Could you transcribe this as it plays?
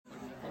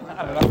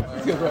I don't know.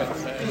 It's good word.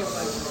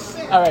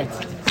 All right.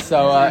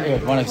 So, here,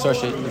 one source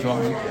sheet if you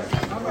want.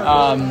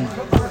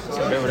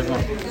 Whatever you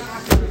want.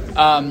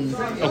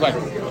 Okay.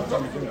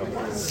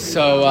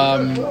 So,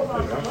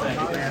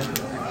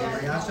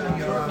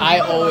 I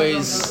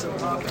always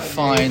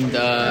find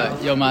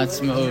Yom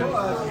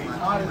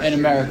Ha'atzmaut in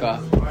America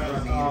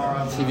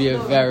to be a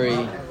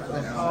very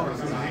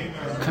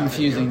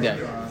confusing day.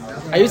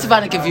 I used to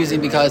find it confusing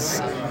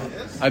because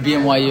I'd be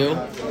in YU,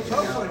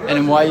 and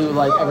in YU,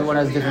 like, everyone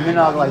has a different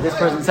minhag. Like, this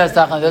person says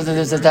tach, and this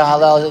person says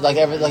halal. Like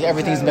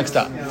everything's mixed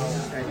up.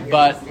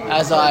 But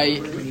as I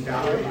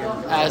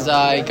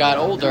got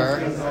older,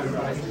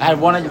 I had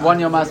one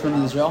Yom Ha'atzmaut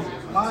in Israel.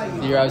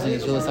 The year I was in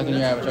Israel, the second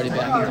year I was already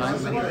back in time.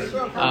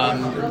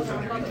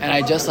 And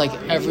I just Yom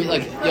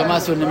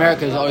Ha'atzmaut in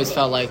America has always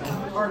felt like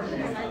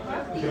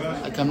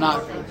I'm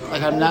not.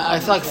 I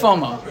feel like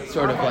FOMO,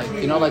 sort of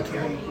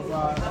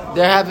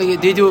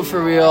they do it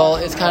for real.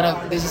 This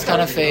is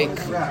kind of fake.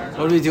 What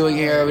are we doing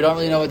here? We don't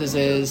really know what this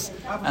is.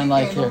 And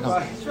here it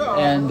comes.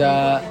 And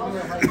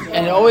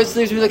it always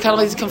leaves me with kind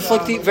of these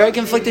very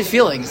conflicted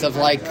feelings of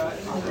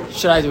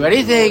should I do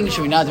anything?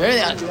 Should we not do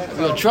anything?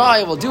 We'll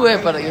try. We'll do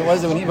it. But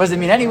what does it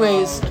mean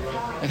anyways?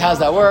 How does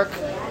that work?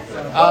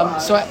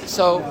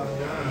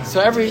 So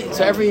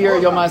every year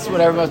Yom Ha'atzmaut,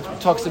 everyone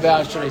talks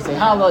about, should I say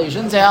halal? You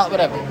shouldn't say halal,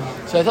 whatever.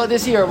 So I thought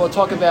this year we'll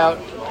talk about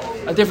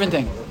a different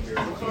thing.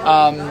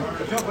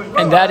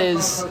 And that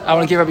is, I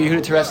want to give Rabbi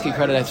Yehuda Terevsky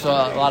credit. I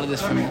saw a lot of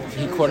this from him.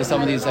 He quoted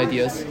some of these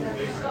ideas.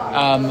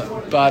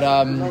 But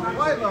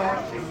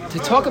to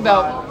talk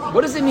about,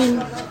 what does it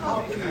mean,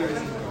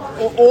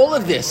 all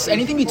of this,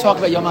 anything we talk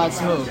about Yom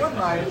Ha'atzmaut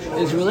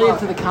is related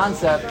to the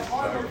concept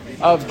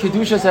of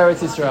Kedushas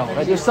Eretz Yisrael.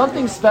 Right? There's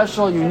something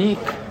special, unique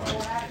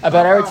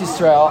about Eretz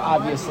Yisrael,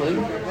 obviously.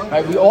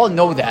 Right? We all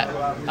know that.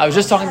 I was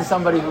just talking to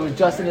somebody who was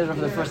just in Israel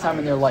for the first time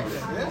in their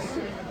life.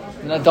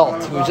 An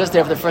adult who was just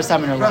there for the first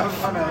time in her life.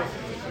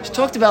 She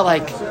talked about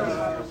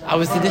I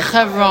was in the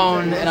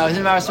Hebron and I was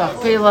in Maras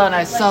Machpelah and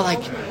I saw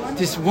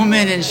this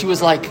woman and she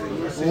was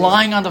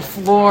lying on the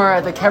floor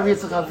at the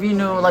Kedushas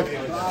Avinu.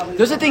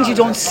 Those are things you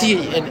don't see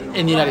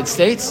in the United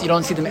States. You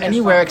don't see them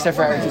anywhere except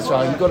for Eretz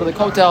Yisrael. You go to the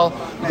Kotel,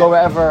 you go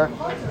wherever,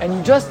 and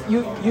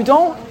you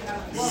don't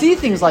see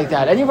things like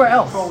that anywhere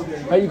else.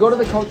 Right? You go to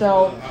the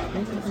Kotel,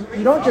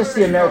 you don't just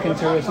see American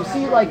tourists. You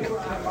see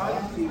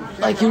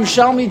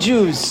Yerushalmi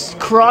Jews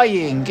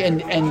crying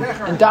and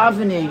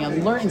davening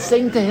and learning,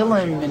 saying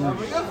Tehillim, and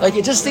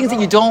it's just things that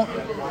you don't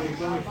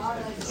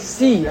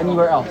see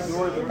anywhere else.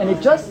 And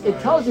it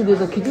tells you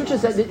there's a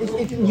Kedushas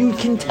that you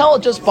can tell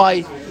just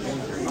by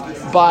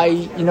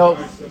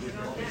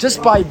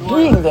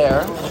being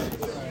there.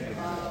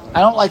 I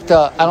don't like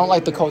the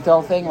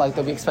Kotel thing.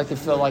 That we expect to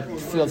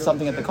feel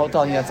something at the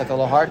Kotel. Yeah, that's a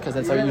little hard because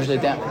that's usually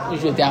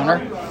a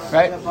downer,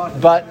 right?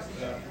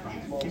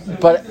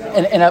 But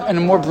in a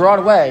more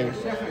broad way,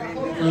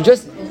 you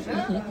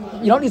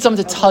don't need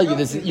someone to tell you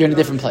this. You're in a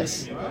different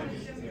place,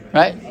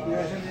 right?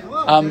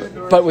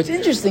 But what's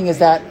interesting is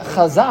that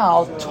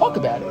Chazal talk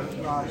about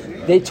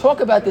it. They talk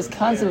about this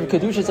concept of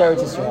Kedushas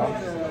Eretz Yisrael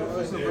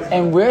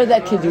and where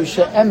that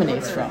Kedusha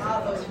emanates from,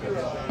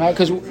 right?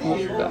 Because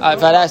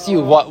if I'd ask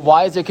you,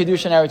 why is there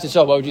Kedusha in Eretz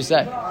Yisrael, what would you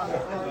say?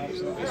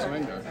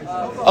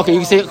 Okay, you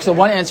can say, so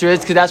one answer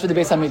is because that's where the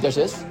Beis HaMikdash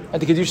is.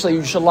 And the Kedusha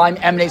Yerushalayim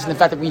emanates from the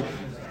fact that we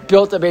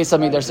built a Beis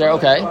HaMikdash there.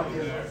 Okay.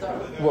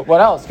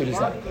 What else could you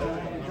say?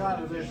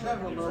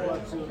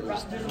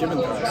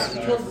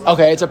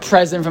 Okay, it's a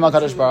present from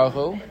HaKadosh Baruch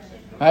Hu,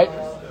 right?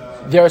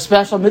 There are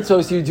special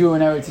mitzvos you do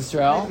in Eretz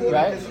Yisrael,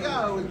 right?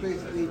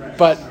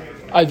 But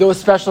are those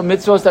special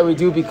mitzvos that we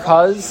do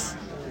because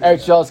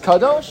Eretz Yisrael is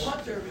Kadosh?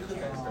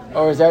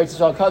 Or is Eretz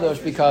Yisrael Kadosh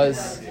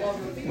because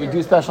we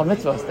do special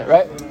mitzvos there,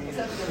 right?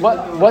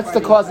 What's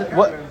the cause?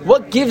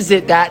 What gives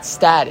it that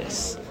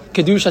status?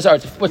 Kedushas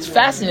Eretz. What's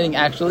fascinating,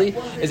 actually,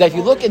 is that if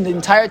you look in the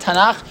entire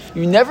Tanakh,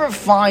 you never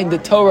find the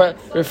Torah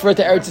refer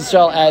to Eretz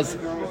Yisrael as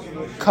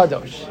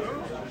Kadosh.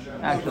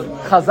 Actually,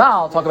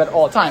 Chazal talk about it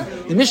all the time.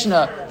 The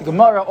Mishnah, the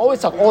Gemara always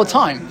talk all the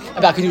time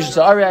about Kedushas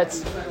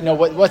Eretz.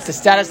 What's the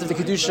status of the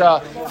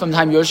Kedusha from the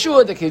time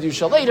Yoshua, the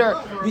Kedusha later.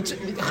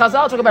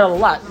 Chazal talk about it a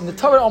lot, and the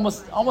Torah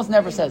almost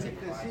never says it.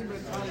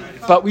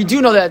 But we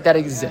do know that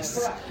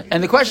exists.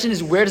 And the question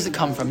is, where does it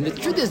come from? The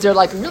truth is, there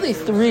are really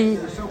three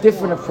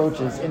different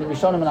approaches in the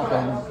Rishonim and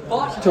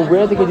Achronim to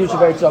where the Kedusha of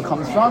Eretz Yisrael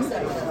comes from.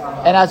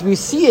 And as we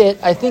see it,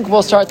 I think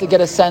we'll start to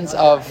get a sense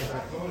of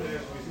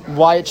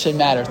why it should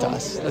matter to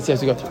us. Let's see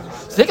as we go through.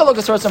 So take a look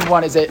at source number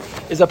one. Is a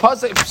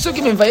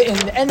psukim in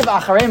the end of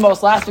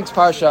Acharemos, last week's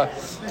parsha,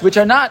 which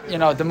are not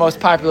the most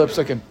popular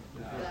psukim,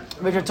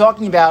 which are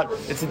talking about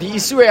it's the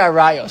Isurei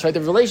Arayos, right?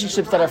 The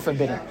relationships that are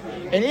forbidden.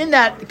 And in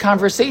that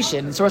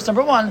conversation, in source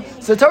number one,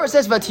 so the Torah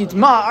says,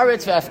 "Vatitma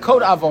aretz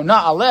ve'afkod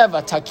avona alev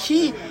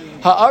ataki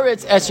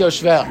haaretz es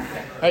yoshvel."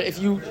 Right? If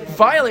you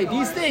violate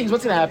these things,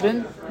 what's going to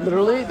happen?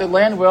 Literally, the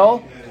land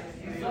will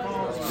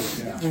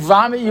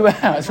vomit you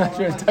out. It's not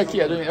in Turkey,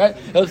 right?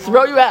 It'll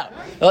throw you out.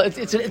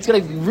 It's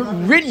going to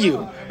rid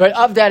you, right,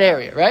 of that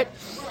area, right?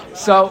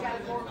 So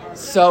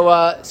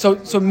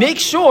make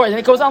sure, and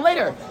it goes on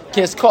later.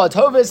 Kes kol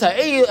toves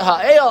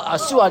ha'el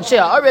asu anshe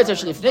ha'aretz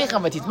asher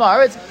lifnechem v'titma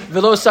ha'aretz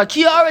v'lo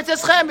saki ha'aretz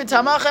eschem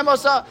v'tamachem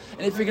osa.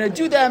 And if you're going to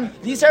do them,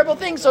 these terrible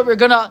things, so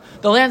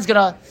the land's going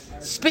to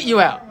spit you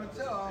out.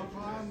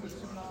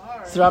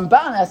 So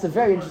Ramban asks a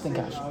very interesting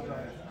question.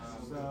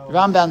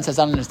 Ramban says,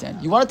 I don't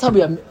understand. You want to tell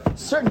me a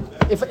certain,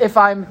 if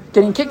I'm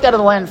getting kicked out of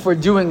the land for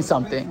doing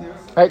something,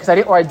 right? Because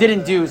I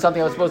didn't do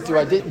something I was supposed to do,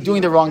 I did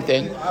doing the wrong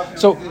thing.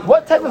 So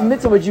what type of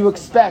mitzvah would you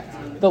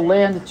expect the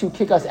land to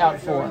kick us out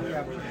for?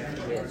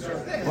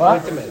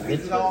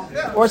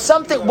 What? Or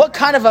something, what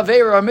kind of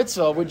avera or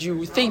mitzvah would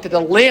you think that the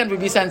land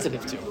would be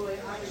sensitive to?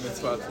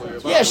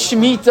 Yeah,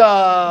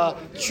 Shemitah,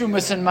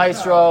 Trumas and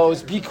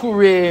Maestros,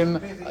 Bikurim,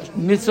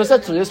 Mitzvos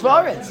Atzulis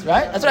Ba'aretz,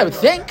 right? That's what I would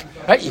think,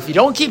 right? If you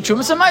don't keep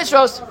Trumas and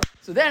Maestros,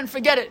 so then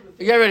forget it.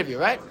 You get rid of you,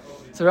 right?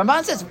 So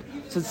Ramban says,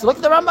 so look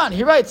at the Ramban.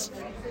 He writes,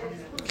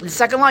 in the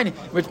second line,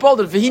 which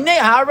bolded, V'hinei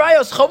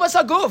ha'arayos chovas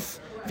ha'guf,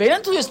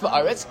 ve'enan tuliyos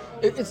ba'aretz.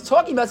 It's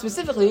talking about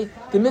specifically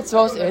the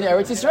mitzvos in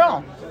Eretz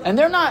Yisrael. And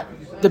they're not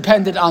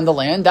dependent on the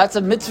land. That's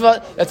a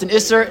mitzvah, that's an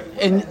Isser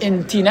in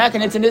Tinak,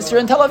 and it's an Isser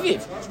in Tel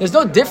Aviv. There's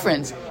no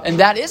difference in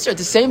that Isser. It's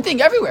the same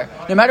thing everywhere,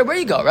 no matter where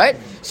you go, right?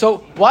 So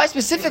why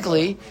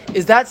specifically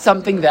is that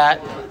something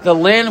that the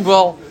land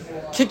will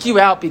kick you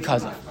out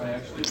because of?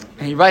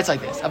 And he writes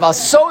like this, about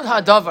Sod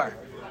HaDavar,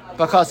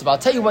 because of. I'll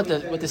tell you what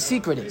the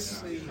secret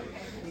is.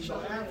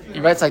 He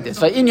writes like this,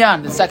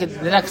 Va'inyan,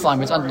 the next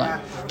line, it's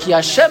underlined. Ki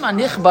Hashem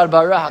anichbar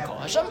bara hakol.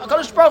 Hashem,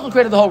 HaKadosh Baruch Hu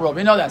created the whole world.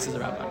 We know that, says the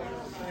Rabbi.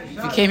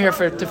 If you came here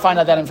to find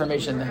out that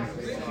information, then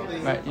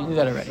right, you knew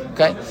that already.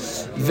 Okay,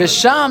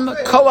 V'sham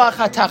koach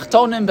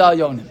hatachtonim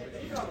b'alyonim,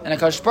 and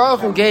HaKadosh Baruch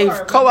Hu gave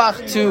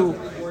koach to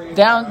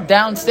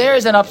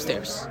downstairs and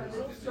upstairs.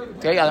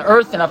 Okay, on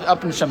earth and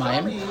up in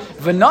Shemayim.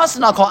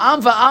 V'nosan al kol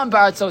am va'am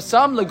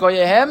ba'artzosam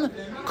legoyehem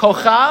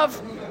kochav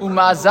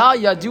u'mazal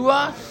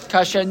yadua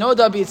kasher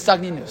noda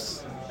b'itzagninus.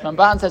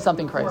 Ramban says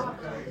something crazy,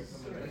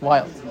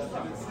 wild.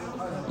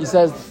 He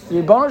says the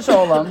Ribono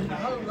Shel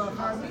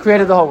Olam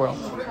created the whole world.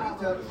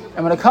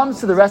 And when it comes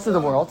to the rest of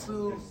the world,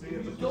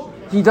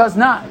 he does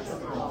not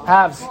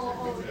have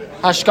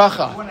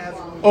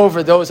hashgacha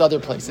over those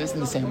other places in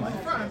the same way.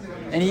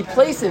 And he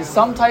places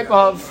some type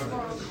of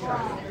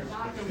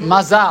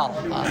mazal,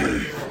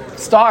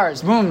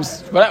 stars,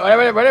 moons,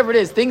 whatever it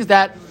is, things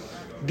that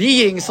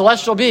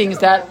celestial beings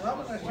that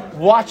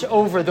watch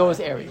over those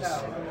areas.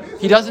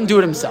 He doesn't do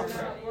it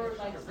himself.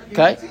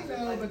 Okay?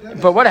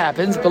 But what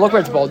happens? But look where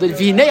it's bolded.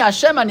 V'hinei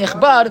Hashem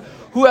hanichbar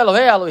hu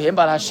Elohei Elohim,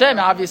 but Hashem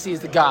obviously is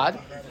the God.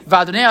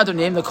 V'adonai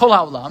Adonim, the Kol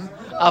HaOlam.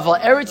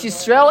 Aval Eretz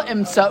Yisrael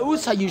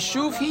emtzaus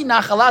hayishuv hi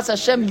nachalas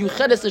Hashem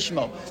yuchedes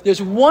l'shmo.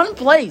 There's one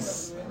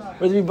place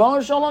where the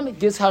Ribono Shel Olam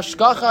gives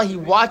hashgacha, he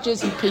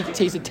watches, he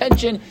takes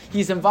attention,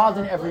 he's involved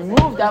in every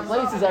move. That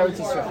place is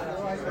Eretz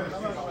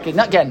Yisrael. Okay,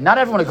 not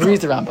everyone agrees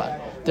to Ramban.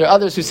 There are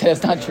others who say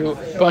it's not true.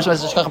 Ribono Shel Olam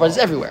has hashgacha, but it's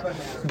everywhere.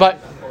 But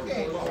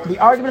the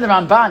argument of the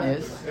Ramban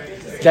is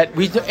that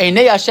we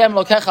Einei Hashem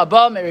Lokecha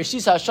Ba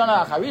Mereshis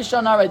Hashana Acharish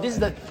Shana. Right,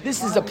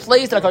 this is a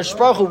place that HaKadosh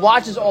Baruch Hu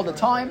watches all the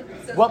time.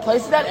 What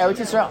place is that? Eretz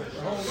Yisrael.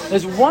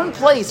 There's one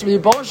place where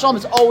the Ribono Shel Olam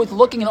is always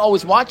looking and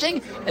always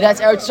watching, and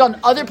that's Eretz Yisrael. In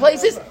other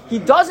places, he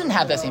doesn't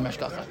have that same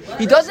hashgacha.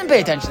 He doesn't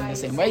pay attention in the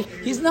same way.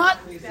 He's not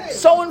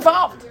so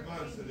involved,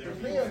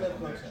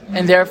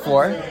 and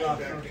therefore,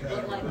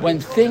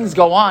 when things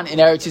go on in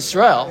Eretz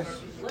Yisrael,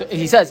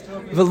 he says,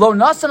 "V'lo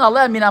nasan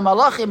aleh min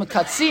hamalachim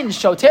katzin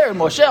shoter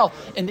moshel."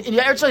 And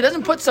actually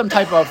doesn't put some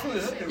type of,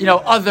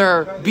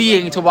 other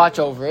being to watch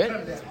over it.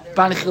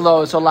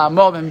 Banchilos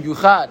olamo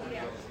b'miyuchad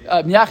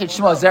miyachid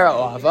shmo zera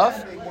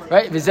oavav.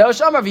 Right? V'zeo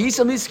shamar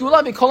v'yisam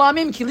liskula b'kol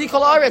amim kili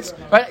kol aretz.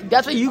 Right?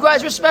 That's why you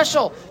guys are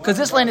special, because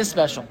this land is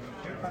special.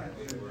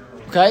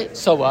 Okay?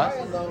 So what?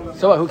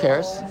 Who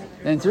cares?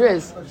 The answer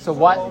is, so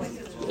what?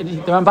 The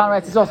Ramban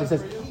writes this also. He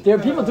says, there are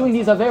people doing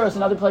these averos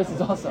in other places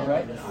also,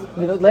 right?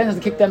 The land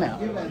doesn't kick them out.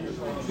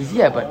 He says,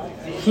 yeah, but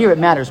here it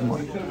matters more.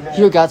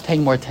 Here God's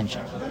paying more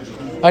attention.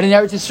 Right, in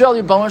Eretz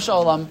Yisrael, Ribono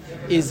Shel Olam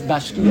is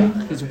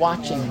mashkiach. He's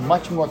watching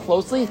much more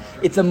closely.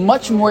 It's a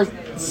much more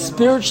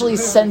spiritually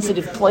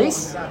sensitive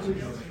place,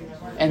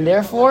 and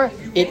therefore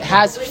it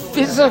has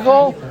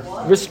physical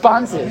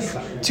responses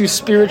to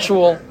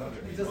spiritual,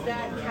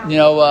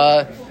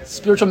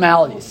 spiritual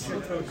maladies.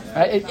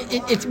 Right?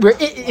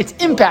 It's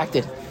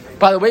impacted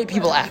by the way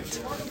people act.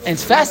 And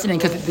it's fascinating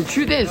because the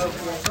truth is,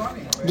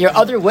 there are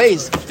other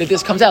ways that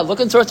this comes out. Look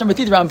in source number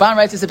 3, the Ramban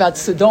writes this about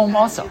Sodom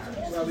also.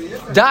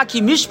 Daki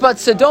mishpat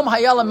Sodom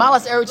hayala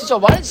malas Eretz Yisrael.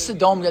 Why did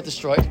Sodom get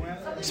destroyed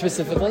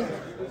specifically?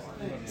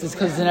 It's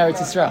because it's in Eretz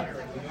Yisrael.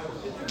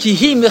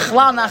 Kihi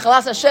michla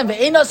nachalas Hashem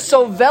ve'ena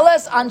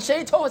soveles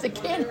anshe tovos. It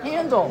can't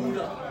handle,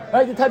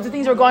 right, the types of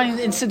things that are going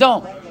in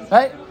Sodom,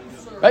 right?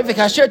 Right?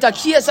 V'kasher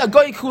takiyas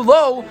agoy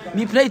kulo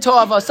mipnei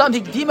to'avasam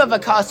hikdima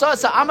v'kasa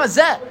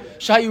sa'amazeh.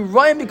 This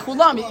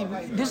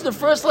is the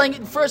first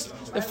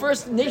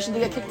nation to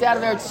get kicked out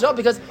of Eretz Yisrael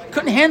because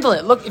couldn't handle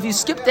it. Look, if you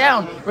skip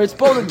down where it's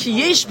bold,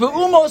 kiyesh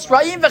be'umos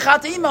ra'im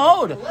v'chata'im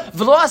ma'od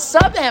v'lo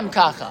asabehem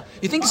kacha.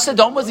 You think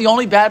Sodom was the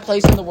only bad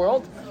place in the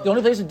world? The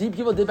only place where deep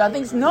people did bad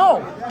things?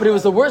 No, but it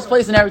was the worst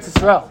place in Eretz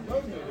Yisrael.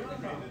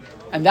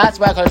 And that's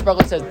why HaKadosh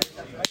Baruch Hu says,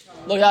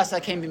 Lo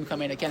yasa came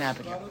b'mkamein, it can't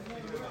happen here.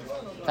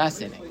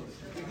 Fascinating.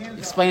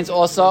 Explains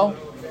also,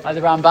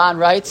 the Ramban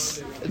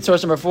writes, in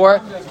source number 4,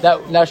 that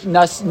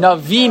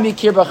Navi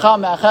mikir bracha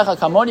me'achecha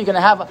kamoni, you're going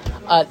to have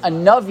a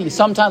Navi,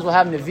 sometimes we'll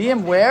have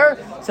Naviim, where,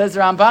 says the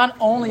Ramban,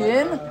 only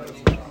in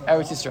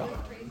Eretz Yisrael.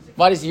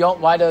 Why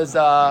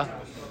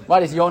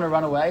does Yonah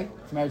run away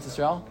from Eretz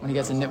Yisrael when he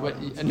gets a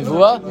nevuah?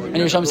 And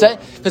Yerushalmi say,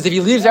 because if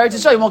he leaves Eretz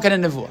Yisrael, he won't get a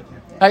nevuah.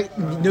 Right?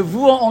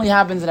 Nevuah only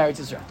happens in Eretz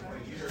Yisrael.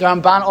 The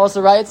Ramban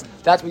also writes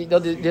that's what,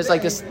 there's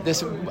like this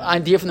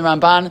idea from the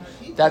Ramban.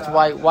 That's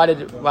why you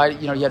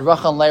had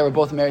Rachel and Leah were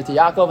both married to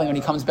Yaakov, and when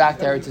he comes back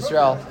to Eretz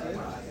Yisrael,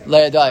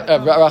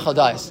 Rachel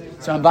dies.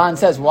 So Ramban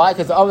says why?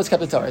 Because the Avos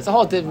kept the Torah. It's a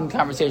whole different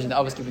conversation. The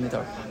Avos keeping the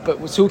Torah, but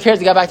who cares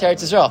to get back to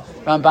Eretz Yisrael?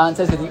 Ramban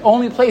says that the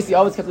only place the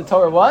Avos kept the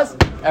Torah was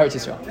Eretz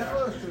Yisrael.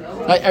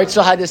 Right? Eretz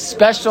Yisrael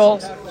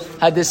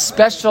had this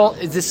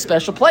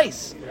special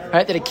place,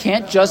 right? That it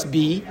can't just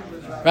be,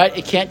 right?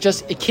 It's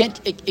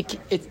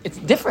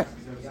different.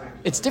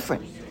 It's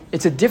different.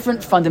 It's a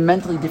different,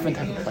 fundamentally different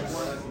type of place.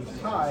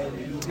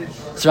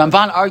 So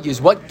Ramban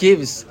argues, what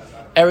gives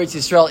Eretz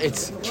Yisrael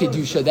its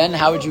Kedusha then?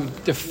 How would you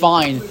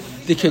define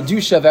the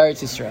Kedusha of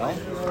Eretz Yisrael?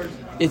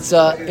 It's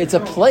a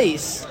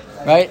place,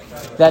 right,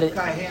 that it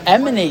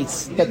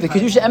emanates, that the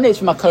Kedusha emanates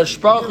from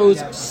HaKadosh Baruch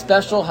Hu's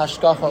special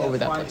hashgacha over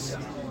that place.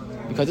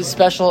 Because it's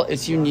special,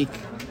 it's unique.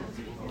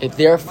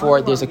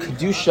 Therefore, there's a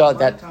Kedusha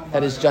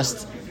that is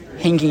just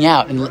hanging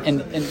out in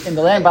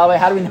the land. By the way,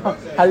 how do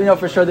we know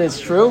for sure that it's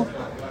true?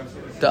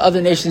 The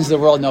other nations of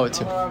the world know it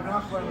too,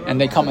 and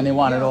they come and they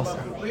want it also,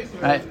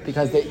 right?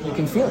 Because you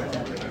can feel it.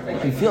 You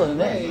can feel it in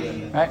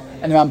there, right?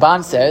 And the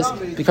Ramban says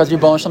because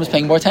Rebbeinu Shalom is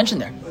paying more attention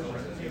there.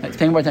 Right? It's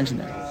paying more attention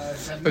there.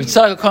 Rav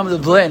Tzadok HaKohen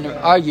Lublin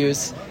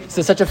argues. This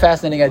is such a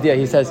fascinating idea.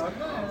 He says,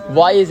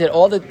 why is it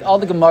all the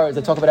Gemaras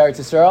that talk about Eretz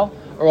Yisrael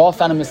are all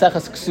found in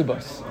Maseches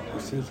Ksubos?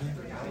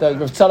 The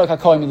Rav Tzadok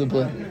HaKohen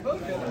Lublin.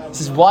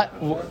 This is what,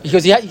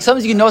 because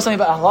sometimes you can know something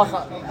about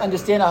halacha,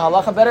 understand a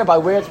halacha better by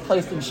where it's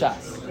placed in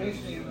Shas.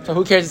 So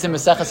who cares? It's in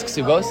Maseches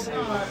Ksubos.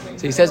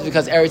 So he says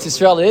because Eretz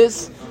Yisrael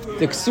is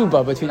the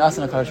Ksuba between us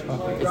and HaKadosh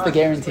Baruch Hu. It's the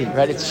guarantee,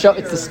 right? It's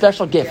the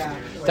special gift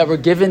that we're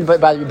given by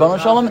the Rebbeinu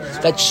Shalom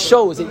that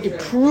shows, it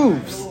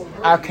proves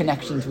our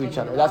connection to each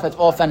other. That's why it's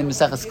all found in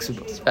Maseches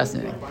Ksubos.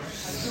 Fascinating.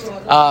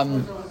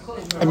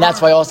 And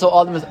that's why also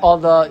all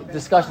the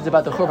discussions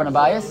about the Churban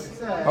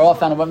Abayis are all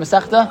found in what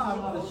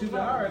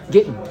Masechta?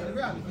 Gittin.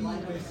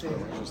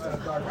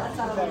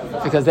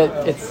 Because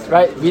it's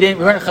right. We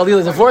weren't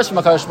Chalil divorced from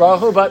HaKadosh Baruch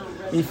Hu, but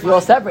we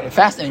feel separated.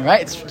 Fascinating,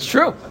 right? It's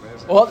true.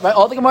 All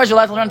the Gemaras you're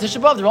allowed to learn on Tisha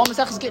B'Av, they're all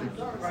Maseches Gittin,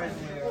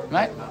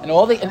 right? And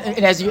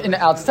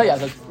I'll tell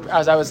you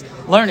as I was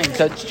learning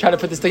to try to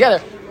put this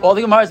together, all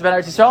the Gemaras about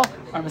Eretz Yisrael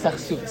are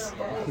Maseches Ksubos.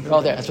 They're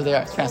all there. That's what they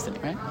are. It's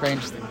fascinating, right? Very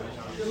interesting.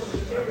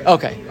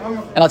 Okay,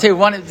 and I'll tell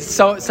you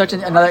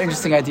another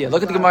interesting idea.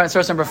 Look at the Gemara in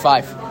source number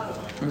 5.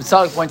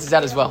 Tzadok points this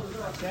out as well.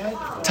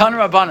 Tanu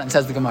Rabbanan,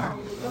 says the Gemara,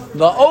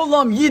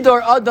 La'olam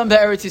yidor adam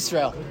be'eretz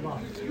Yisrael.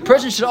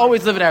 Person should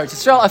always live in Eretz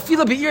Yisrael.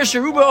 Afila be'ir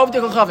sheruba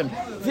ovdei kochavim.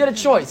 If you had a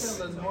choice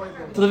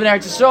to live in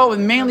Eretz Yisrael with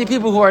mainly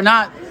people who are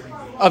not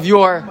of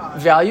your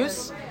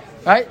values,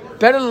 right?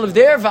 Better to live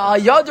there. Va'al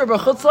yador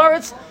b'chutz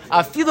la'aretz.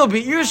 Afila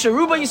be'ir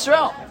sheruba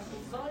Yisrael.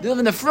 You live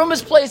in the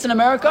frumest place in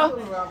America,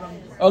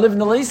 or live in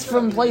the least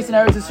frum place in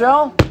Eretz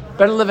Yisrael.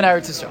 Better live in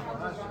Eretz Yisrael.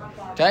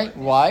 Okay,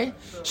 why?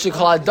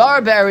 Shekol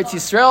hadar be'eretz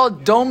Yisrael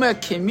doma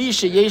kemi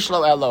sheyesh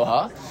lo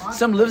Eloha.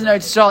 Someone lives in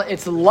Eretz Yisrael,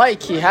 it's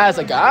like he has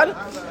a God.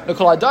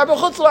 Shekol hadar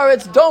be'chutz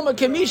la'aretz doma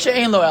kemi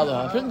she'ein lo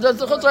Eloha.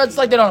 It's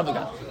like they don't have a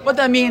God. What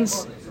that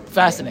means,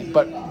 fascinating.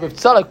 But Rav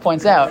Tzadok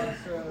points out,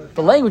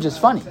 the language is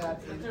funny.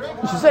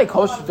 You should say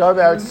kol hadar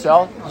be'eretz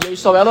Yisrael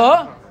yesh lo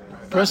Eloha.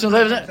 Person who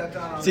lives in it.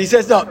 So he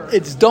says, no,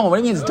 it's dome. What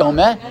do you mean it's dome?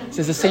 He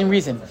says the same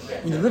reason.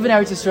 When you live in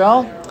Eretz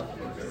Yisrael,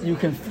 you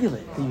can feel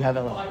it that you have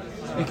Eloah.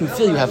 You can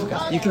feel you have a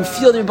God. You can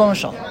feel the Rebbeinu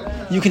Shalom.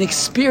 You can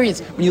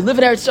experience, when you live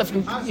in Eretz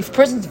Yisrael, if a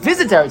person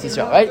visits Eretz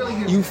Yisrael,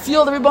 right, you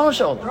feel the Rebbeinu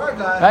Shalom,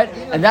 right?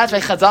 And that's why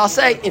Chazal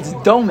say it's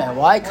dome.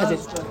 Why? Because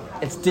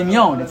it's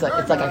dimyon. It's like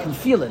I can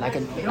feel it.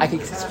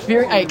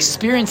 I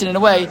experience it in a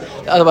way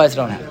that otherwise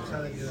I don't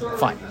have.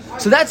 Fine.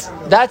 So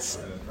that's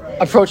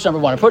approach number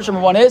 1. Approach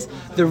number 1 is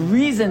the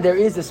reason there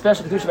is a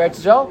special Kedusha of Eretz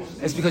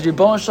Yisrael is because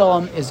Rebbeinu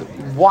Shalom is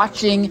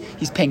watching,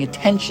 he's paying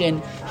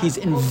attention, he's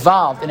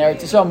involved in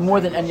Eretz Yisrael more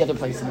than any other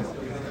place in the world.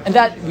 And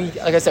that,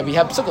 like I said, we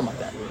have psukim like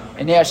that.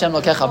 And Hashem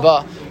Lokecha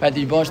Ba, right?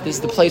 This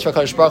is the place where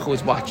HaKadosh Baruch Hu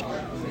is watching.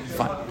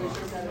 Fine.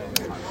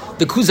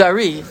 The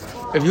Kuzari,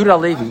 Rav Yehuda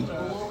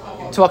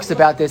Levi, talks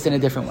about this in a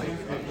different way.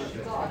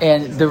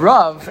 And the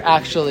Rav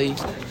actually, in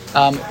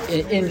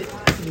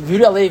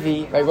Yehuda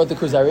Levi, right, wrote the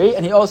Kuzari,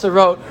 and he also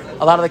wrote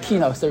a lot of the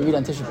keynotes that we read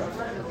on Tisha B'Av.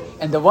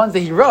 And the ones that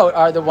he wrote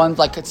are the ones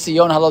like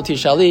Tzion Halo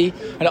Tishali,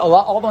 and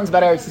all the ones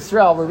about Eretz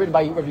Yisrael were written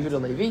by Rav Yehuda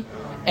Levi.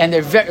 And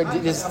there's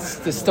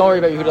the story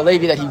about Yehuda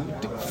Levi that he,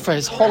 for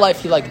his whole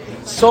life, he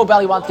so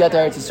badly wanted to get to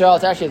Eretz Yisrael.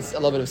 It's a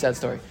little bit of a sad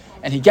story.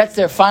 And he gets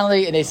there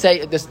finally, and they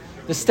say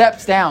the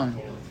steps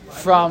down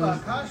from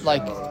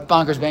like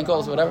Bonkers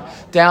Bankos or whatever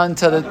down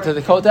to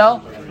the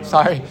Kotel.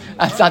 Sorry,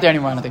 it's not there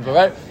anymore. I don't think, but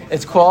right,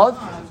 it's called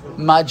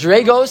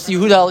Madregos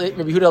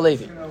Yehuda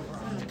Levi.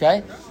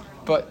 Okay,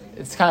 but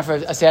it's kind of for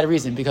a sad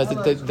reason because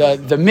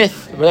the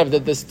myth, whatever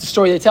the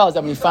story they tell is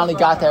that when he finally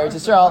got to Eretz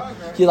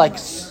Yisrael, he like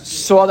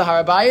saw the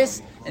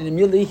Harabayas and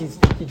immediately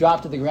he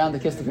dropped to the ground to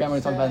kiss the ground.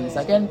 We're going to talk about it in a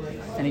second,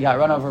 and he got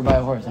run over by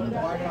a horse. And he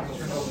died.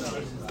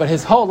 But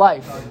his whole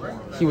life,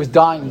 he was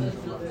dying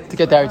to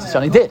get to Eretz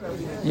Yisrael. He did,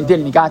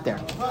 and he got there.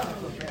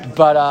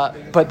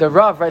 But the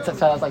Rav, right? So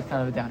that was like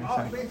kind of a downer.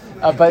 Sorry,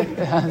 but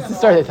it's the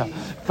story they tell.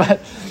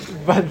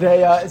 But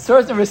they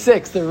source number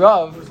 6, the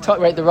Rav,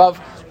 right? The Rav.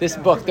 This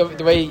book,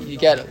 the way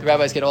the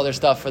rabbis get all their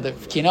stuff for the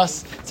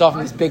kinos, it's all from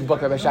this big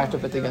book Rabbi Shachter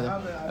put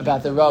together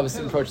about the Rav's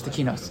approach to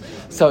kinos.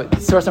 So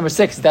source number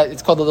 6 is that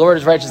it's called the Lord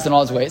is righteous in all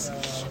his ways,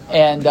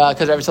 and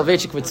because Rabbi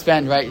Soloveitchik would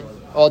spend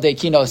all day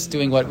kinos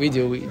doing what we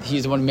do,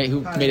 he's the one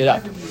who made it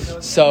up.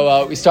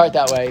 So we start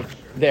that way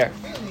there.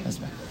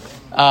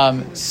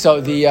 So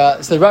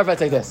the Rav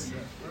writes like this.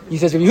 He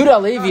says, Rabbi Yehuda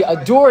Halevi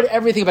adored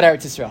everything about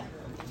Eretz Yisrael.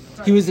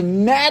 He was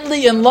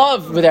madly in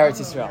love with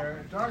Eretz Yisrael.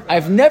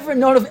 I've never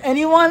known of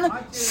anyone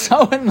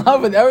so in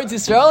love with Eretz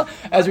Yisrael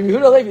as Rabbi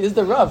Yehuda Halevi. This is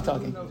the Rav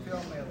talking.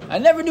 I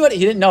never knew it. He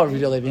didn't know Rabbi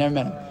Yehuda Halevi. Never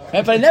met him.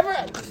 Right? But I never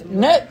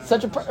met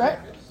such a person. Right?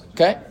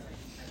 Okay.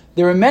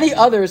 There were many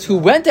others who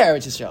went to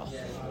Eretz Yisrael,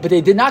 but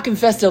they did not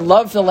confess their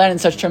love for the land in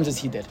such terms as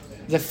he did.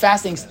 There's a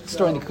fascinating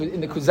story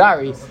in the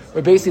Kuzari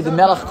where basically the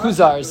Melech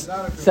Kuzars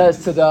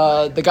says to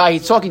the guy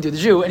he's talking to, the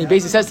Jew, and he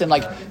basically says to him,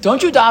 like,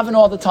 don't you daven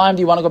all the time?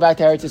 Do you want to go back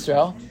to Eretz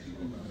Yisrael?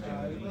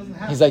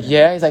 He's like,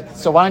 yeah. He's like,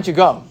 so why don't you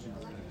go?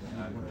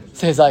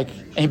 So he's like,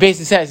 and he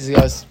basically says, he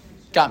goes,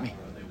 got me.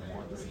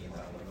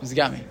 He's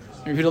got me.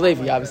 Rabbi Yehuda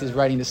Levi obviously is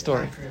writing the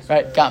story,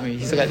 right? Got me.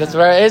 He's like, that's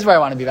where it is where I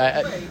want to be. Right?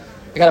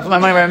 I got to put my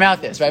money where my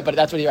mouth is, right? But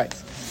that's what he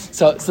writes.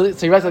 So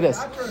he writes like this.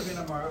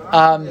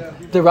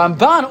 The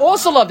Ramban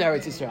also loved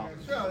Eretz Yisrael.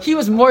 He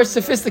was more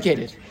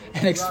sophisticated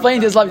and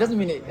explained his love. He doesn't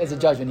mean it as a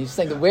judgment. He's just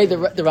saying the way the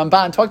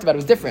Ramban talked about it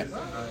was different,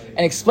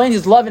 and explained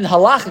his love in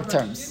halachic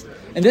terms.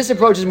 And this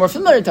approach is more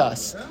familiar to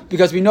us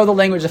because we know the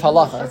language of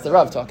halacha. That's the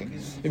Rav talking.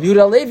 Rabbi Yehuda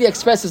Halevi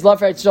expressed his love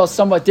for Eretz Yisrael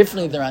somewhat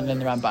differently than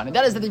the Ramban, and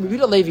that is that Rabbi Yehuda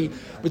Halevi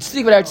would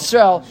speak about Eretz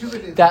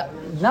Yisrael that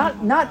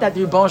not that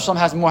the Rebbeinu Shalom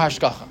has more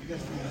hashgacha,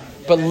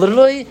 but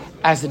literally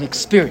as an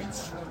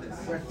experience.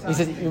 He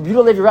says, Rabbi Yehuda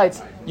Halevi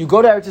writes, you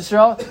go to Eretz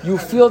Yisrael, you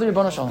feel the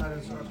Rebbeinu Shalom.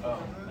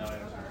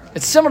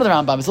 It's similar to the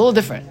Rambam. It's a little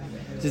different.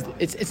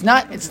 It's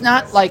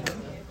not like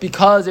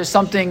because there's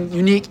something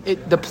unique.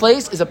 The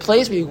place is a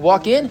place where you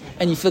walk in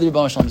and you feel the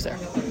Rebbeinu Shalom is there.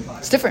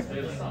 It's different.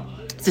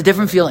 It's a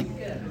different feeling.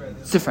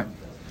 It's different.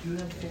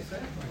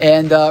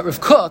 And Rav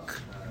Kook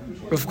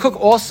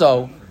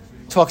also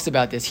talks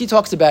about this. He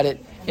talks about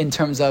it in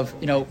terms of,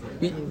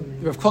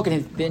 Rav Kook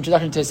in the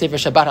introduction to the Sefer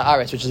Shabbat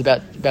Haaretz, which is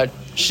about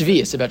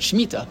Shvius, about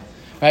Shemitah,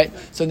 right?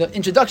 So in the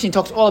introduction, he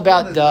talks all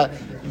about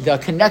the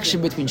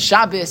connection between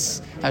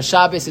Shabbos, how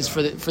Shabbos is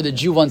for the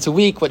Jew once a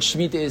week, what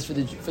Shemitah is for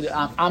the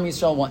Am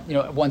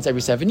Yisrael once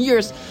every 7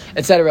 years,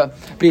 etc.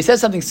 But he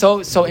says something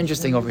so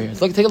interesting over here.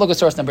 Take a look at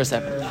source number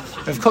 7.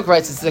 Rav Kook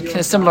writes it's a kind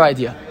of similar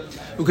idea.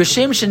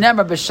 Ukashem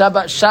shenemar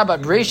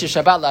b'Shabbat Bereishis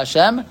Shabbat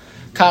LaHashem,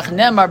 kach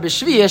nemar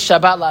b'Shviyas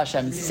Shabbat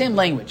LaHashem. It's the same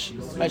language,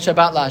 right?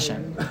 Shabbat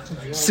LaHashem.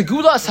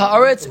 Segulas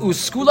haaretz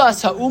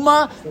uskulas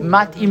hauma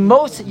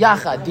matimos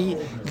yachad.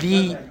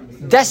 The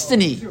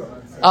destiny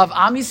of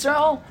Am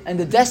Yisrael and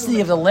the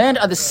destiny of the land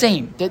are the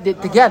same. They're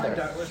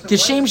together.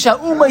 Kishem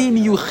sha'uma hi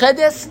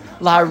miyuchedes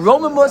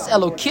laharomemos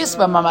elokis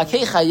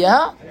b'mamakei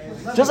chayeha.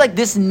 Just like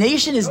this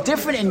nation is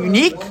different and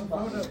unique,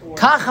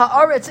 kach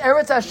haaretz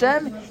eretz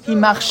Hashem hi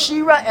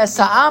machshira es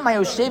ha'am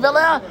hayoshev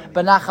eleh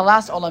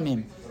b'nachalas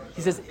olamim.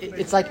 He says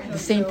it's like the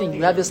same thing.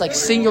 You have this like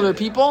singular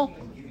people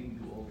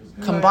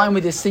combined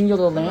with this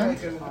singular land,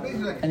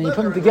 and then you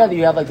put them together,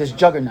 you have like this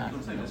juggernaut,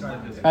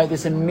 right?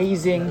 This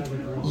amazing,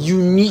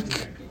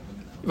 unique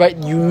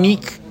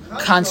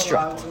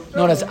construct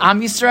known as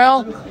Am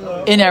Yisrael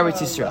in Eretz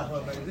Yisrael,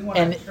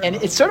 and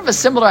it's sort of a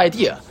similar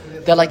idea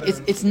that like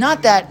it's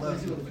not that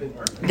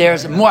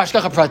there's more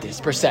hashgacha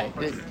pratis per se.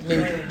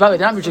 Maybe, by the way,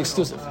 they're not mutually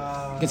exclusive.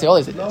 You can say all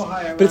these things,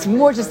 but it's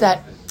more just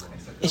that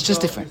it's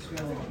just different.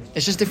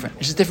 It's just different.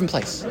 It's just a different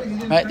place,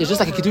 right? There's just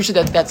like a kedusha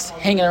that's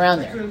hanging around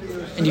there,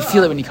 and you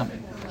feel it when you come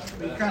in.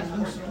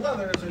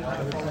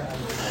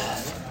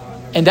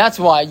 And that's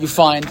why you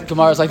find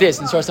Gemaras like this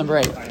in source number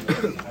 8.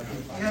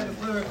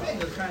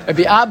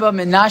 Rabbi Abba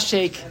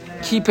menashek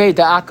kipe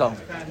da'ako.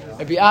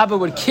 Rabbi Abba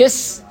would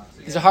kiss.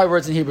 These are hard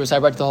words in Hebrew, so I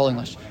read the whole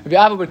English. Rabbi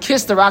Abba would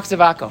kiss the rocks of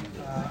Akko.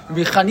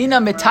 Rabbi Chanina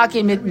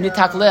metake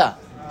mitaklea.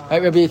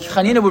 Right? Rabbi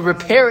Chanina would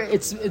repair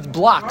its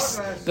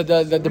blocks,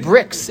 the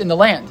bricks in the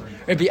land.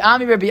 Rabbi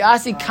Ami, Rabbi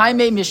Asi,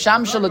 kaime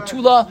mishamsha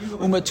latula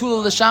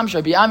umatula l'shamsha.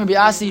 Rabbi Ami, Rabbi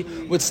Asi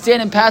would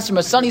stand and pass from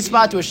a sunny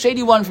spot to a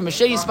shady one, from a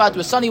shady spot to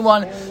a sunny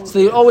one, so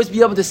they would always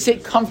be able to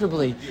sit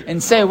comfortably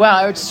and say,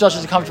 "Wow, Eretz Yisrael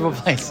is a comfortable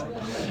place."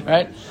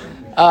 Right?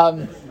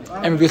 And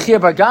Rabbi Chia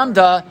bar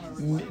Gamda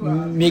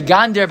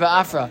migander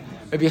ba'afra.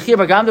 Rabbi Chia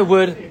bar Gamda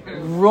would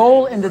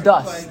roll in the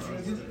dust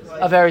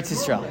of Eretz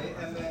Yisrael.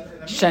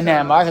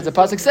 Shenemar, because the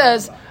pasuk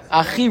says,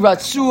 "Achi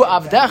ratzu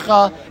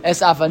avdecha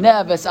es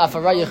avanev es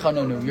afara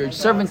yechanunu." Your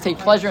servants take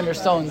pleasure in their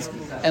stones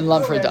and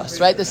love for dust.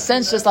 Right? The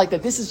sense just like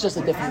that. This is just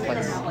a different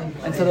place.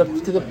 And to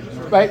the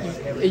right,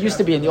 it used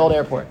to be in the old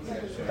airport.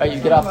 Right? You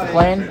get off the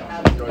plane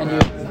and you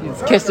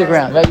kiss the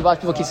ground. Right? You watch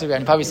people kiss the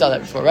ground. You probably saw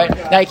that before, right?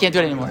 Now you can't do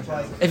it anymore.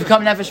 If you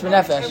come nefesh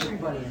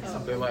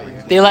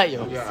b'nefesh, they let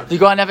you. If you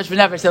go on nefesh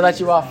b'nefesh, they let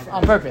you off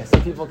on purpose so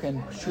people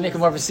can make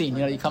more of a scene.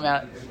 You come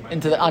out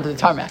onto the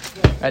tarmac.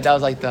 Right? That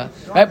was like the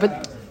right,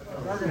 but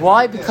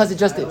why? Because it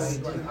just is.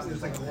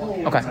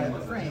 Okay.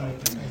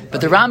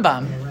 But the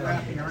Rambam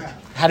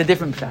had a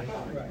different pshat.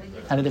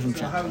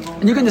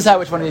 And you can decide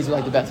which one of these you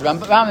like the best. The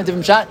Rambam had a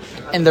different pshat,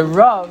 and the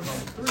Rav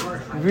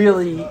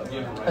really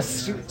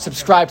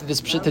subscribed to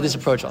this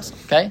approach also.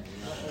 Okay?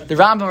 The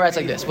Rambam writes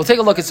like this. We'll take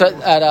a look at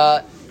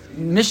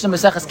Mishnah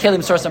Maseches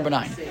Kelim, source number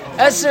 9.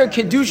 Eser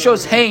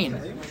Kedushos Hain.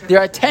 There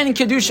are 10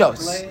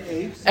 Kedushos.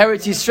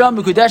 Eretz Yisrael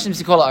Mekudeshim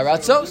Sikol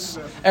Aratzos.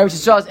 Eretz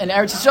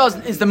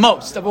Yisrael is the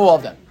most of all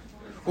of them.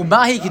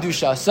 Umahi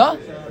Kedushasa.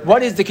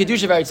 What is the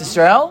Kedusha of Eretz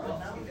Yisrael?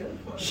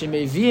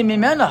 Shemeviyim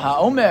mimena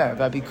ha'omer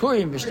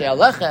v'abikurim v'shtei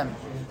alechem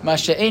ma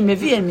she'ein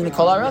meviyim min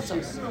kol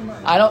ha'aratzos.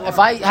 If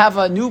I have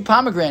a new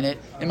pomegranate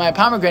in my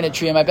pomegranate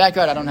tree in my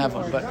backyard, I don't have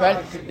one. But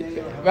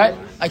right,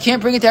 I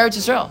can't bring it to Eretz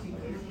Yisrael.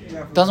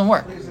 It doesn't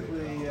work.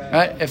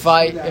 Right? If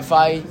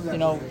I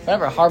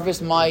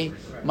harvest my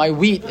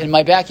wheat in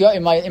my backyard,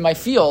 in my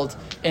field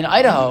in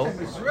Idaho,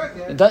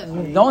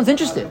 no one's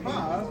interested.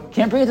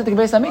 Can't bring it to the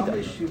Beis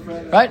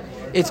Hamikdash. Right?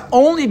 It's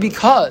only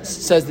because,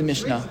 says the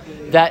Mishnah,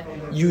 that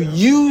you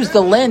use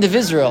the land of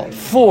Israel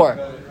for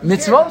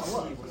mitzvot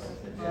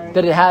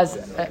that it has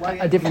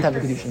a different type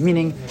of kedusha.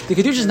 Meaning, the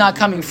kedusha is not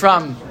coming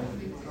from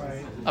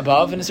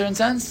above in a certain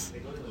sense.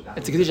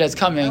 It's a kedusha that's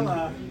coming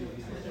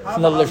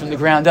from the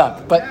ground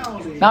up, but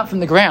not from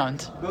the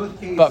ground,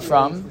 but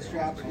from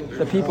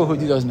the people who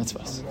do those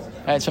mitzvahs.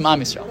 Right? It's from Am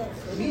Yisrael.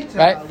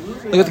 Right?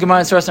 Look at the Gemara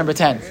in source number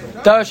 10.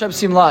 Darash Rab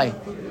Simlai.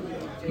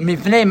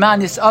 Mipnei man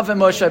nis'aveh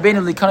Moshe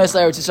Rabbeinu likanos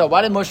l'Eretz Yisrael.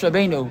 Why did Moshe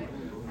Rabbeinu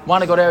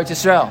want to go to Eretz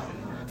Yisrael?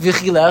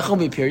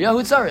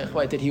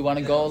 Wait, did he want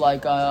to go on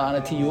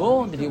a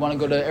tiyul? Did he want to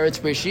go to Eretz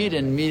Bereshit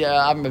and meet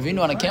Avraham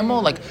Avinu on a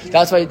camel?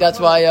 That's why,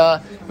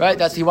 right?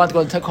 That's he wanted to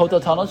go to hotel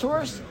tunnel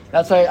tours.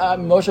 That's why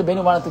Moshe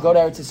Rabbeinu wanted to go to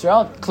Eretz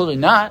Yisrael. Clearly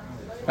not,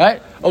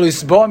 right?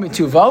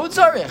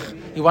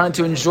 He wanted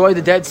to enjoy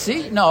the Dead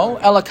Sea. No,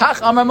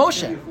 Elakach Amar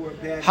Moshe.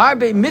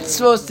 Harbe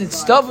mitzvos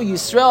nitstavu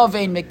Yisrael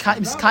vein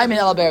miskaymin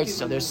el Eretz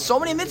Yisrael. There's so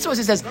many mitzvos,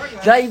 he says,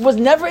 that I was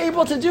never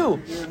able to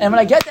do. And when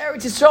I get to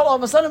Eretz Yisrael, all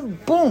of a sudden,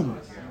 boom.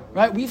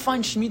 Right? We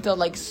find Shemitah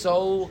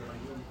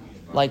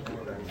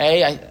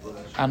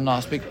I don't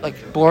know,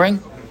 boring.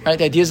 Right?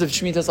 The ideas of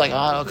Shemitah is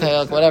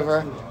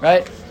whatever.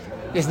 Right?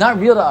 It's not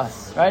real to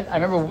us. Right? I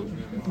remember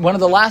one of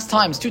the last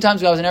times, 2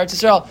 times ago I was in Eretz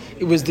Yisrael,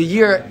 it was the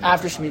year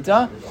after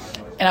Shemitah,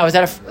 and I was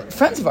at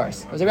friends of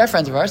ours,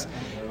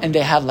 and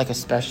they had a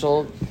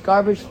special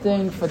garbage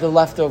thing for the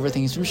leftover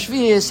things from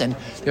Shvius, and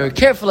they were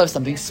careful if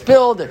something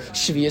spilled, the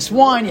Shvius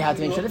wine, you had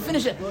to make sure to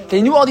finish it. They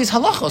knew all these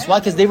halachos. Why?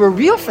 Because they were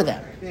real for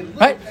them.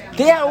 Right?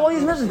 They had all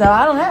these mitzvahs that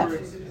I don't have.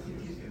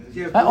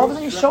 Right? All of a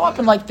sudden you show up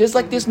and there's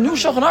this new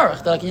Shulchan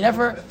Aruch that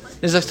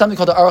there's something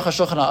called the Aruch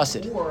HaShulchan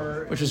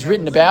HaAsid, which was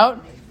written about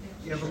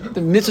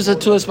the mitzvahs of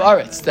Tulas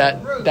Ba'aretz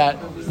that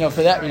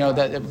for that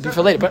that would be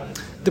for later.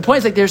 But the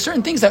point is there's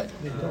certain things that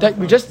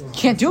we just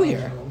can't do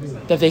here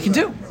that they can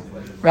do.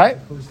 Right?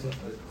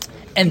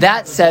 And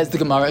that, says the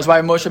Gemara, is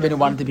why Moshe Rabbeinu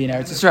wanted to be in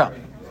Eretz Yisrael.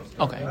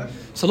 Okay.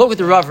 So look what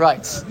the Rav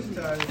writes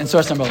in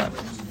source number 11.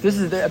 This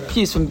is a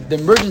piece from the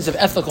Emergence of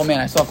Ethical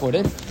Man I saw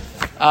quoted.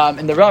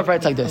 And the Rav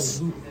writes like this.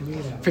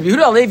 For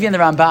Yehuda Halevi and the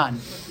Ramban,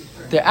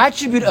 the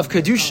attribute of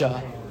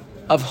Kedusha,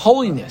 of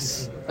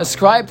holiness,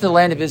 ascribed to the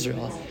land of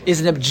Israel,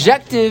 is an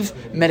objective,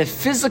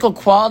 metaphysical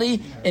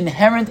quality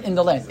inherent in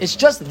the land. It's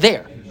just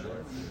there.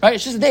 Right?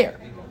 It's just there.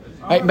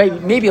 Right?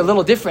 Maybe a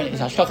little different.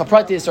 It's hashgacha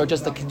pratis or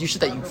just the kedusha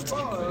that you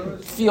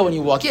feel when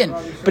you walk in,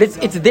 but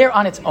it's there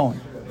on its own.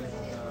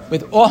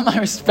 With all my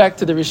respect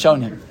to the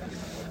Rishonim,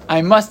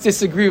 I must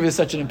disagree with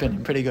such an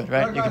opinion. Pretty good,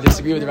 right? You can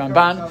disagree with the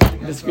Ramban, you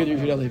can disagree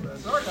with the Yehuda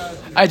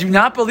Halevi. I do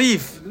not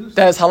believe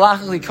that is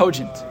halachically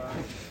cogent.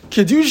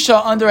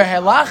 Kedusha under a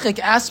halachic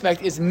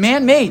aspect is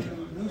man-made.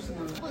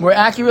 More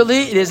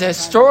accurately, it is a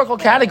historical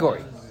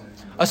category.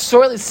 A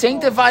soil is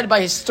sanctified by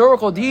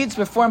historical deeds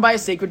performed by a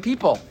sacred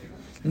people.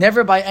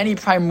 Never by any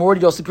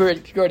primordial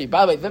superiority.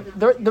 By the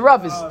way, the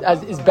Rav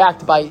is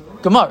backed by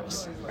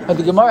Gemaras. But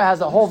the Gemara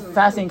has a whole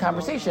fascinating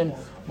conversation.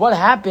 What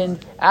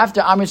happened after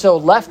Am Yisrael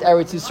left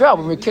Eretz Yisrael?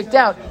 When we were kicked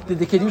out, did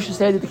the Kedusha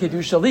stay, did the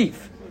Kedusha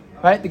leave?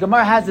 Right? The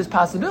Gemara has this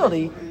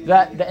possibility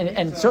that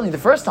and certainly the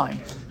first time,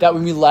 that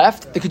when we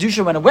left, the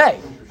Kedusha went away.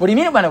 What do you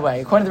mean it went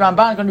away? According to the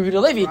Ramban, according to Yehuda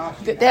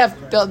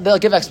Halevi, they'll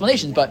give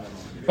explanations, but,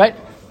 right?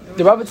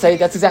 The Rav would say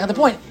that's exactly the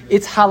point.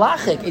 It's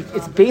halachic.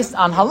 It's based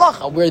on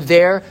halacha. We're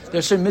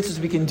there's certain mitzvahs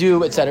we can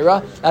do,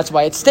 etc. That's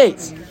why it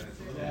states.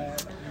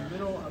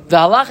 The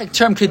halachic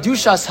term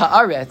Kedushas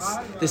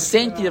ha'aretz, the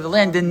sanctity of the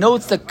land,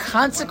 denotes the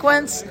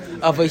consequence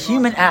of a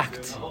human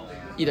act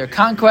either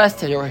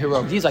conquest or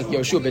heroic deeds like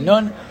Yoshua ben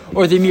Nun,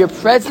 or the mere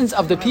presence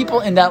of the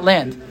people in that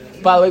land.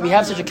 By the way, we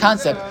have such a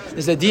concept.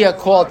 There's an idea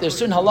there's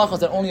certain halachas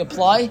that only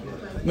apply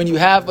when you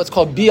have what's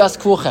called bias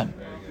kulchem.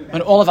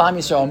 When all of Am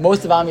Yisrael,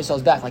 most of Am Yisrael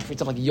is back, like for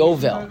example, like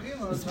Yovel.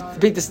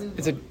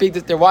 It's a big.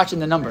 They're watching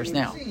the numbers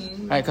now,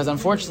 right? Because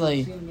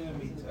unfortunately,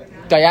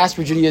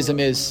 diaspora Judaism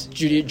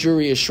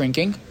Jewry is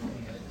shrinking,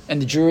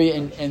 and the Jewry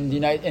in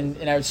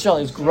Eretz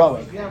Yisrael is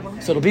growing.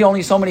 So it'll be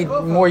only so many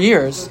more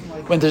years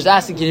when there's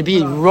actually going to be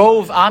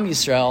Rov Am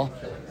Yisrael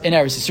in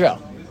Eretz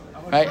Yisrael,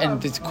 right?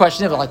 And it's a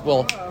question of like,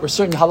 well, will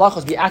certain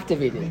halachos be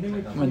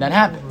activated when that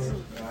happens,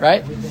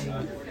 right?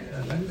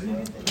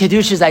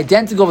 Kedusha is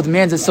identical with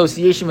man's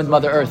association with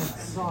Mother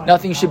Earth.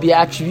 Nothing should be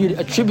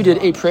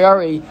attributed a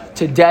priori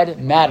to dead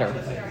matter.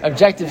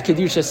 Objective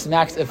Kedusha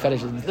smacks of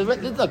fetishism.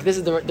 Look, this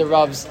is the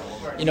Rav's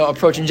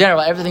approach in general.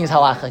 Everything is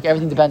halachic.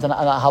 Everything depends on a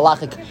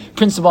halachic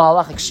principle,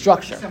 halachic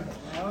structure.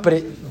 But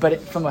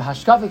it, from a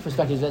hashkafic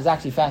perspective, it's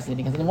actually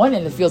fascinating. Because on one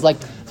end, it feels like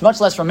it's much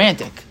less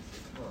romantic.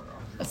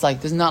 It's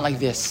like, there's not like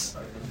this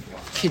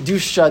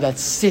Kedusha that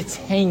sits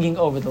hanging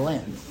over the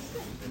land.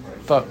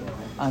 But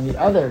on the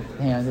other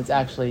hand, it's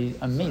actually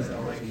amazing.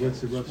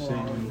 What's the Rav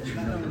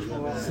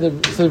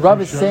saying? So the Rav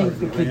is saying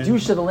the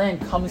Kedusha of the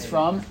land comes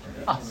from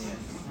us.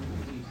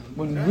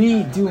 When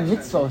we do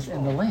mitzvos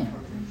in the land,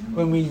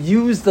 when we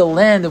use the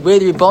land the way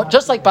that we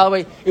just like, by the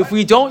way, if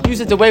we don't use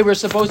it the way we're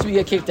supposed to, we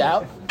get kicked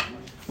out.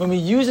 When we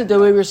use it the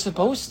way we're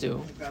supposed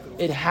to,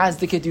 it has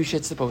the Kedusha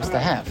it's supposed to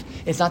have.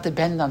 It's not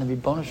dependent on the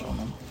Ribono Shel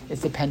Olam.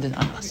 It's dependent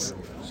on us.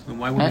 Then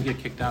why would we get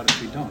kicked out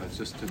if we don't?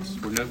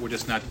 We're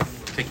just not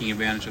taking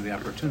advantage of the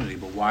opportunity.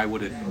 But why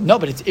would it? No,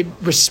 but it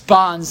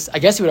responds. I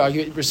guess you would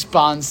argue it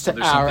responds to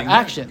our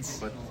actions.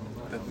 But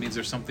that means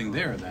there's something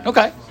there. Then.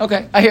 Okay.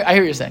 I hear what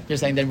you're saying. You're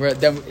saying then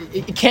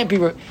it can't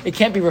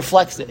be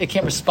reflexive. It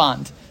can't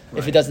respond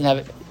if it doesn't have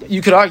it.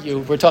 You could argue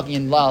we're talking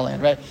in La La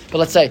Land, right? But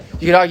let's say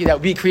you could argue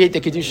that we create the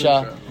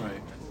Kedusha,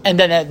 and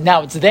then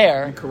now it's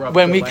there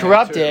when we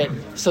corrupt it,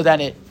 so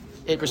then it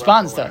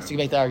responds to us. You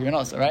can make that argument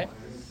also, right?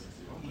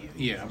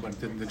 Yeah,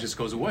 but it just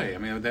goes away. I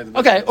mean,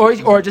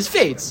 or it just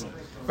fades,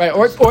 right?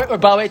 Or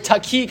by the way,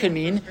 taki could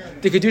mean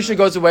the kedusha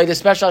goes away, the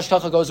special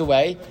hashkacha goes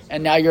away,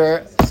 and now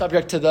you're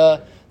subject to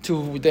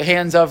the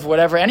hands of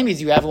whatever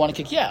enemies you have who want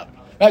to kick you out,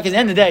 right? Because at the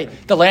end of the day,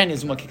 the land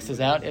isn't what kicks us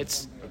out;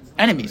 it's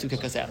enemies who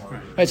kick us out,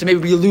 right? So maybe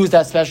we lose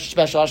that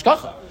special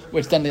hashkacha,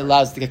 which then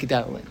allows us to get kicked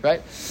out of the land,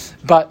 right?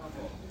 But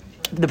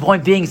the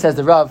point being, says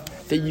the Rav,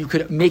 that you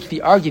could make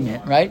the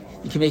argument, right?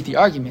 You can make the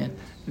argument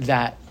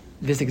that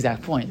this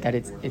exact point, that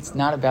it's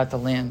not about the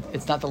land.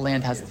 It's not the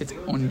land has its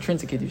own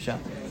intrinsic kedusha.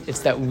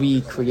 It's that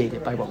we create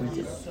it by what we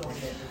did.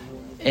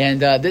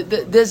 And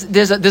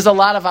there's a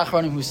lot of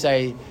achronim who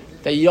say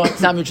that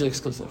it's not mutually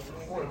exclusive.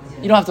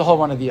 You don't have to hold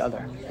one or the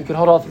other. You could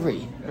hold all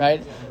three,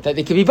 right? That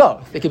it could be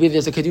both. It could be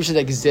there's a kedusha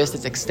that exists,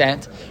 its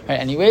extent, right?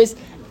 Anyways,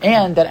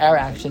 and that our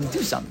actions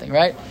do something,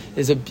 right?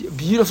 There's a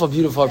beautiful,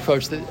 beautiful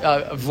approach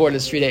of Vor the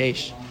Srida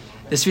Eish.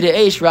 The Srida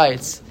Eish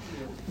writes,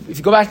 if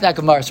you go back to that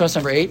Gemara, source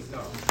number 8.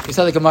 We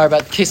saw the Gemara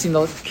about kissing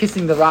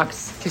the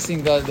rocks,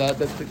 kissing the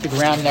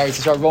ground in Eretz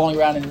Yisrael, rolling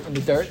around in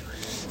the dirt.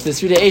 So the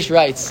Srida Eish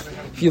writes,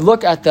 if you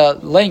look at the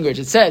language,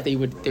 it said they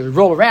would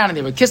roll around and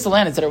they would kiss the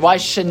land and said, why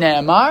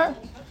shene'amar?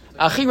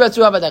 Achi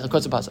ratzu abadach,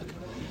 quotes the pasuk.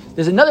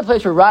 There's another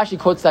place where Rashi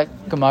quotes that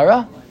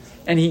Gemara,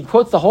 and he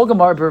quotes the whole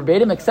Gemara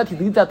verbatim, except he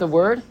leaves out the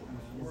word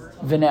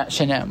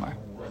shene'amar.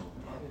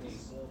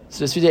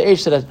 So the Srida Eish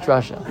said at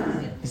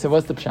Drasha. He said,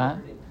 what's the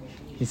pshat?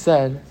 He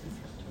said,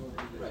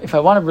 if I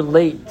want to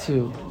relate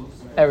to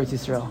Eretz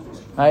Yisrael,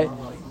 right?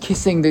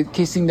 Kissing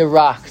the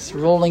rocks,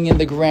 rolling in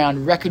the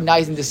ground,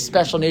 recognizing the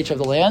special nature of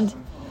the land.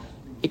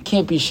 It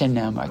can't be Shen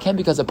Namar. It can't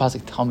be because the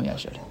pasuk told me I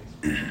should.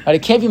 Right?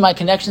 It can't be my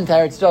connection to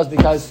Eretz Yisrael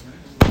because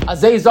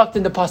Azay zokt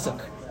in the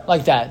pasuk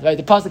like that. Right?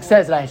 The pasuk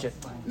says that I should.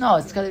 No,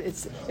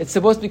 it's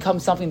supposed to become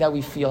something that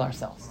we feel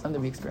ourselves, something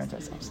that we experience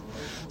ourselves.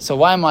 So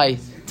why am I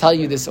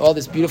telling you all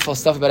this beautiful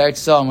stuff about Eretz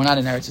Yisrael and we're not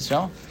in Eretz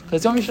Yisrael?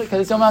 Because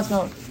it's Yom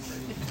Ha'atzmaut.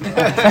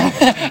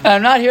 And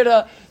I'm not here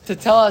to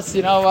tell us,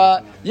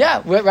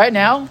 right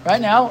now,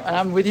 and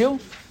I'm with you,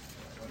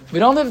 we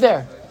don't live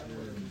there.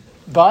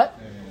 But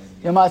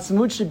Yom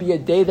Ha'atzmaut should be a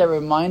day that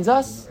reminds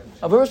us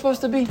of where we're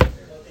supposed to be.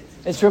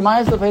 It should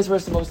remind us of the place we're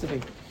supposed to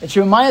be. It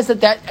should remind us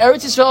that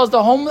Eretz Yisrael is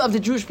the home of the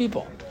Jewish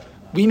people.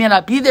 We may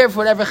not be there for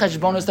whatever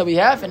cheshbonos that we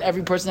have, and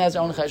every person has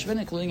their own cheshbon,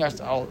 including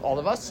all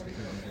of us.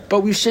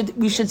 But we should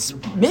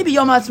maybe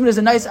Yom Ha'atzmaut is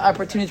a nice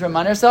opportunity to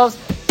remind ourselves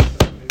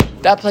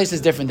that place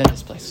is different than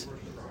this place.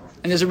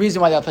 And there's a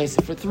reason why that place,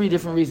 for 3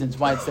 different reasons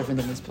why it's different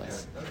than this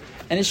place.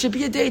 And it should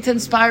be a day to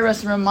inspire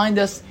us and remind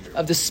us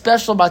of the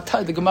special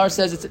matana. The Gemara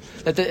says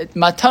that the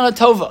matana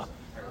tova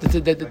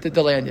that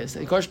the land is.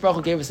 The Kodesh Baruch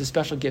Hu gave us a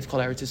special gift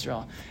called Eretz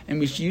Yisrael. And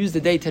we should use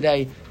the day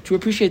today to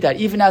appreciate that,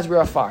 even as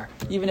we're afar,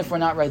 even if we're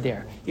not right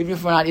there, even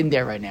if we're not in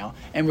there right now,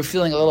 and we're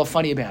feeling a little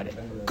funny about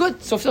it.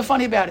 Good, so feel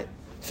funny about it.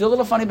 Feel a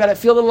little funny about it,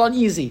 feel a little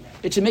uneasy.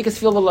 It should make us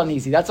feel a little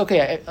uneasy. That's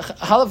okay.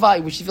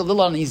 Halavai, we should feel a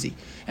little uneasy.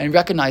 And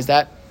recognize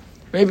that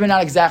maybe we're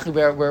not exactly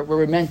where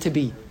we're meant to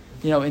be.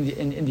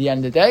 in the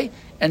end of the day.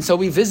 And so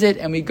we visit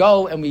and we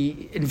go and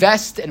we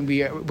invest and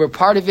we're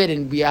part of it,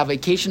 and we have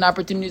vacation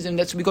opportunities, and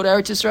we go to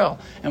Eretz Yisrael,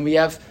 and we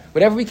have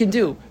whatever we can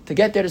do to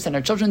get there, to send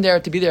our children there,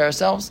 to be there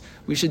ourselves.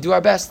 We should do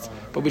our best,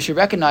 but we should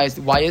recognize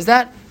why is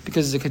that?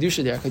 Because there's a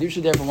Kedusha there.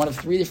 Kedusha there from one of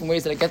three different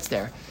ways that it gets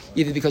there.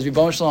 Either because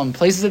Rebbeinu Shalom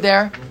places it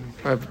there,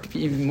 or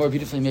even more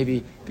beautifully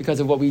maybe because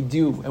of what we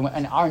do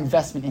and our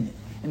investment in it.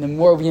 And the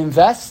more we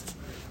invest,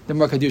 the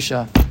more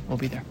Kedusha will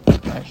be there.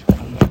 Right.